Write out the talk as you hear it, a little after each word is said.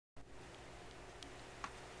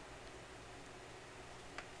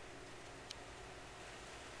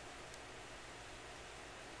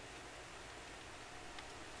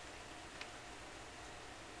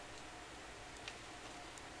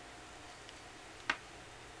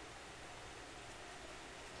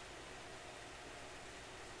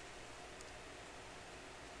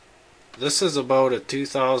This is about a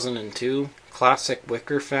 2002 classic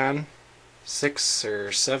wicker fan, 6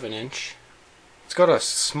 or 7 inch. It's got a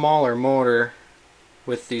smaller motor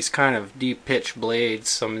with these kind of deep pitch blades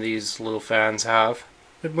some of these little fans have.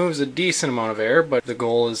 It moves a decent amount of air, but the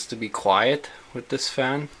goal is to be quiet with this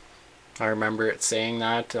fan. I remember it saying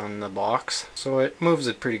that on the box. So it moves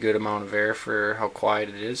a pretty good amount of air for how quiet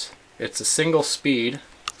it is. It's a single speed.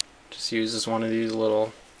 Just uses one of these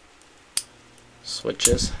little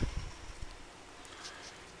switches.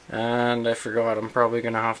 And I forgot, I'm probably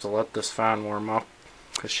going to have to let this fan warm up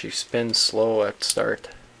because she spins slow at start.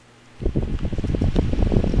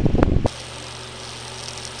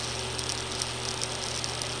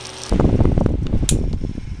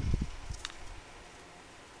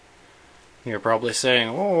 You're probably saying,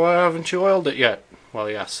 oh, why haven't you oiled it yet? Well,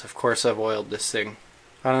 yes, of course I've oiled this thing.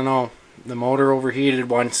 I don't know, the motor overheated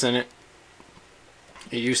once and it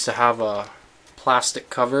used to have a plastic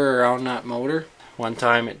cover around that motor. One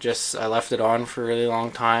time I left it on for a really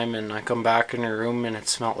long time and I come back in the room and it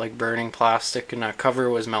smelled like burning plastic and that cover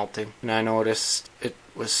was melting. And I noticed it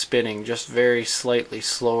was spinning just very slightly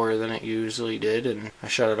slower than it usually did, and I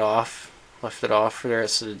shut it off, left it off for the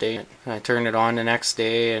rest of the day. And I turned it on the next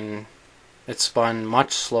day and it spun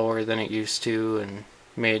much slower than it used to and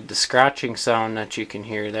made the scratching sound that you can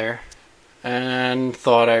hear there. And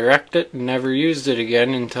thought I wrecked it and never used it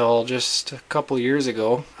again until just a couple years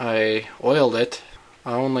ago. I oiled it.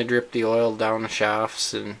 I only dripped the oil down the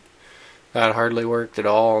shafts and that hardly worked at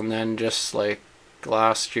all, and then just like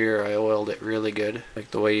last year I oiled it really good, like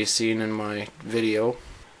the way you seen in my video.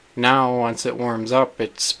 Now once it warms up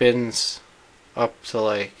it spins up to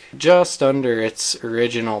like just under its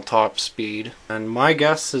original top speed, and my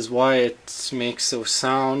guess is why it makes those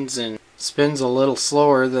sounds and spins a little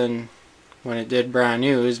slower than when it did brand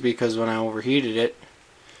new is because when I overheated it,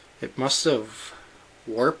 it must have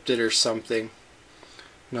warped it or something.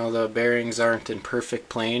 Now the bearings aren't in perfect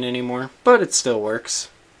plane anymore, but it still works.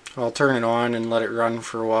 I'll turn it on and let it run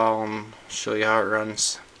for a while and show you how it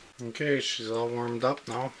runs. Okay, she's all warmed up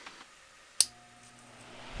now.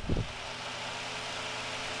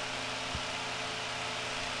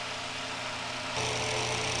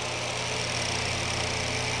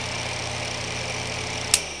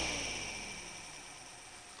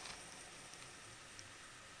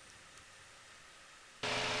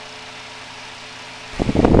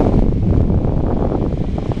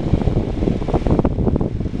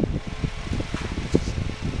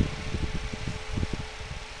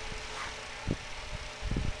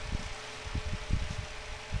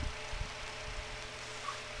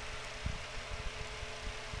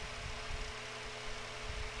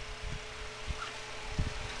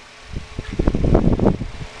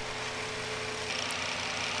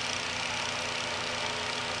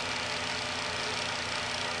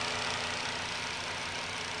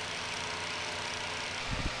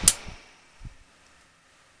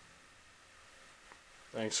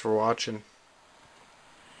 Thanks for watching.